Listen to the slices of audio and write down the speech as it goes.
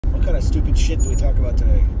kind of stupid shit do we talk about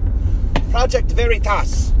today? Project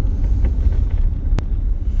Veritas.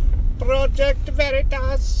 Project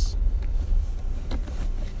Veritas.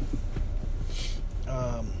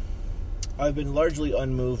 I've been largely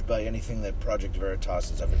unmoved by anything that Project Veritas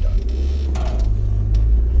has ever done.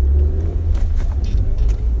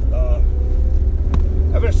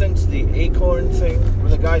 Ever since the Acorn thing, where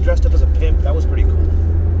the guy dressed up as a pimp, that was pretty cool.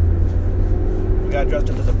 The guy dressed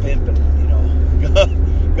up as a pimp and,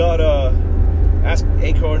 asked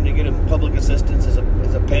Acorn to get him public assistance as a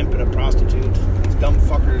pimp and a prostitute. These dumb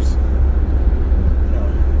fuckers,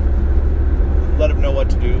 let him know what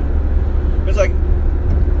to do. It's like,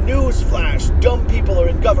 newsflash, dumb people are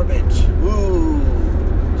in government. Ooh.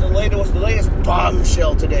 So the latest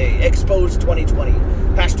bombshell today. Expose 2020.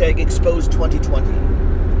 Hashtag expose 2020.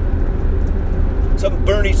 Some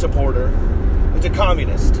Bernie supporter is a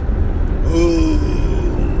communist. Ooh.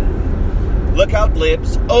 Look out,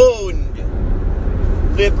 libs. Owned.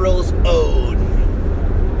 Liberals owned.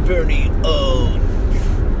 Bernie owned.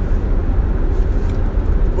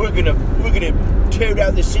 We're gonna tear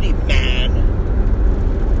down the city, man.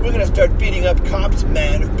 We're gonna start beating up cops,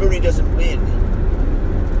 man, if Bernie doesn't win.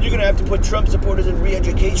 You're gonna have to put Trump supporters in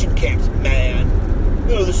re-education camps, man.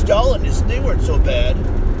 The Stalinists, they weren't so bad.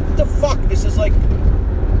 What the fuck? This is like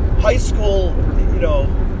high school,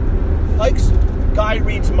 Guy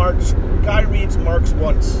reads Marx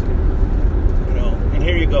once. And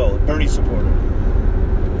here you go, Bernie supporter.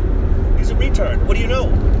 He's a retard. What do you know?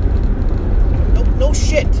 No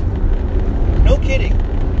shit. No kidding.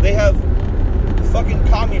 They have fucking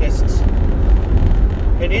communists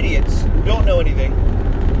and idiots who don't know anything,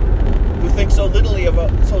 who think so little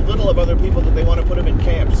of other people that they want to put them in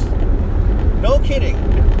camps. No kidding.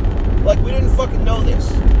 Like we didn't fucking know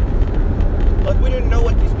this. Like we didn't know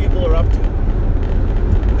what these people are up to.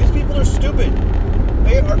 These people are stupid.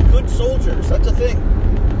 They are good soldiers. That's the thing.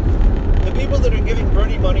 The people that are giving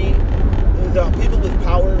Bernie money, the people with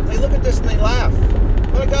power, they look at this and they laugh.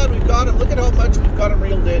 Oh my God, we've got him. Look at how much we've got him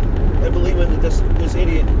reeled in. And believing that this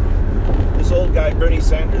idiot, this old guy, Bernie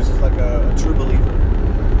Sanders, is like a true believer.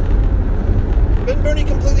 Then Bernie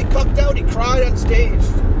completely cucked out. He cried on stage.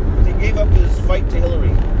 He gave up his fight to Hillary.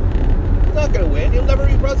 He's not going to win. He'll never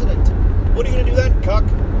be president. What are you going to do then, cuck?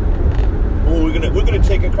 Oh, we're gonna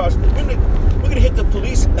take across. We're gonna hit the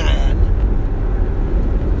policeman.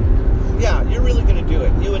 Yeah, you're really gonna do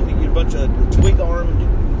it. You and your bunch of twig-armed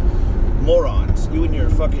morons. You and your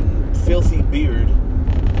fucking filthy beard.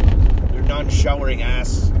 Your non-showering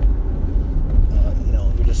ass.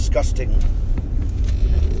 You're disgusting.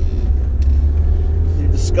 You're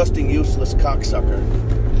a disgusting, useless cocksucker.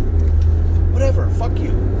 Whatever. Fuck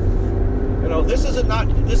you. This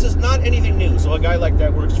is not anything new. So a guy like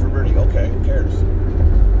that works for Bernie. Okay, who cares?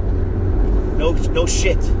 No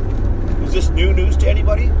shit. Is this new news to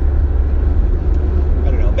anybody?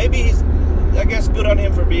 I don't know. Maybe I guess good on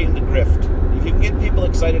him for being the grift. If you can get people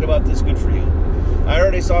excited about this, good for you. I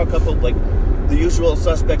already saw a couple, like, the usual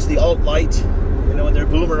suspects, the alt-light, and their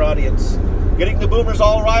boomer audience. Getting the boomers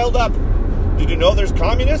all riled up. Did you know there's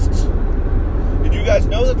communists? Did you guys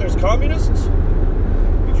know that there's communists?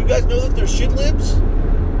 Did you guys know that there's shit libs?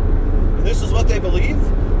 And this is what they believe?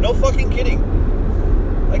 No fucking kidding.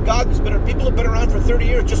 My God, people have been around for 30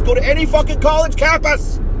 years. Just go to any fucking college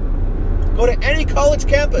campus. Go to any college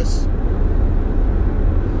campus.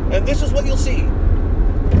 And this is what you'll see.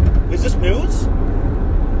 Is this news?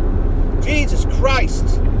 Jesus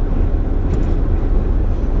Christ.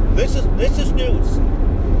 This is news.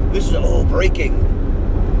 This is, breaking.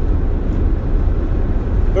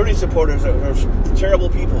 Bernie supporters are terrible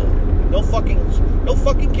people. No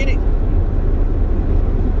fucking kidding.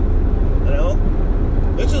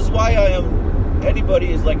 This is why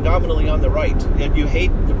anybody is like nominally on the right. And you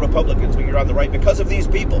hate the Republicans, but you're on the right because of these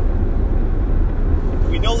people.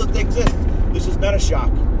 We know that they exist. This is not a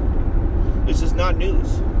shock. This is not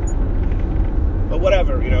news. But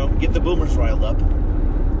whatever, get the boomers riled up.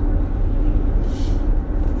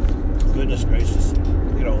 Goodness gracious.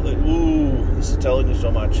 This is telling you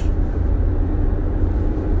so much.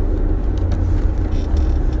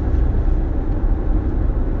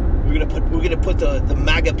 We're gonna put the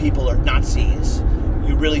MAGA people are Nazis.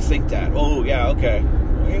 You really think that? Oh yeah, okay.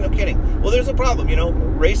 No kidding. Well, there's a problem.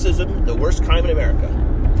 Racism, the worst crime in America.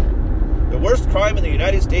 The worst crime in the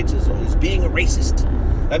United States is being a racist.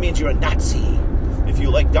 That means you're a Nazi. If you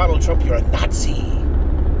like Donald Trump, you're a Nazi.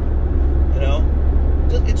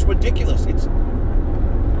 It's ridiculous. It's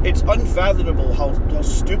unfathomable how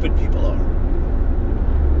stupid people are.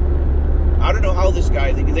 I don't know how this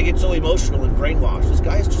guy, they get so emotional and brainwashed. This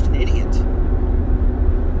guy is just an idiot.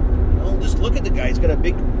 just look at the guy. He's got a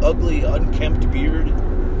big, ugly, unkempt beard,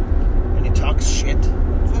 and he talks shit.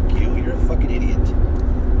 Fuck you. You're a fucking idiot.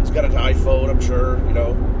 He's got an iPhone, I'm sure. You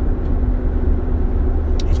know.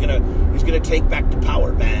 He's gonna take back the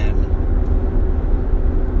power, man.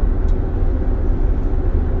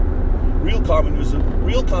 Real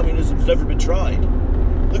communism's never been tried.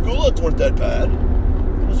 The gulags weren't that bad.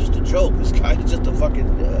 It was just a joke. This guy is just a fucking,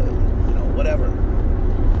 whatever.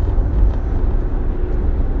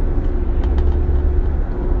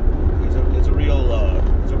 It's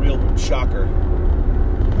a real shocker.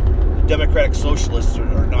 The Democratic Socialists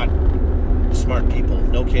are not smart people.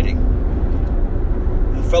 No kidding.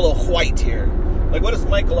 The fellow White here. Like, what is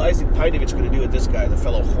Michael Isaac Painovich going to do with this guy, the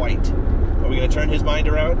fellow White? Are we going to turn his mind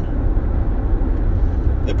around?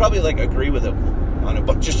 They probably, agree with him on a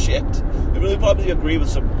bunch of shit. They really probably agree with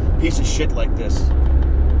some piece of shit like this.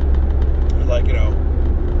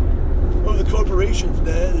 They're the corporations,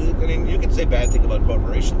 man. I mean, you can say bad thing about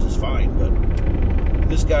corporations, it's fine, but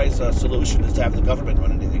this guy's solution is to have the government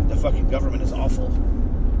run anything. The fucking government is awful.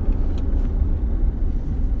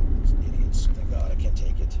 These idiots. Thank God, I can't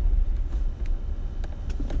take it.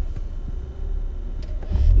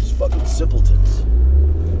 These fucking simpletons.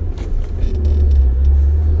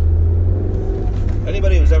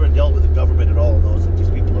 Anybody who's ever dealt with the government at all knows that these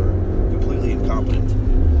people are completely incompetent.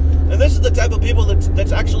 And this is the type of people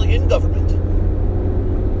that's actually in government.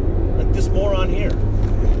 Like this moron here.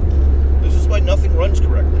 This is why nothing runs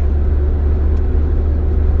correctly.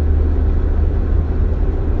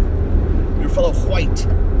 Your fellow White.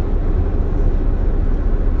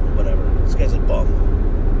 Whatever. This guy's a bum.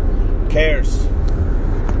 Who cares?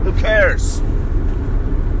 Who cares?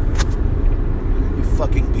 You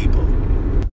fucking people.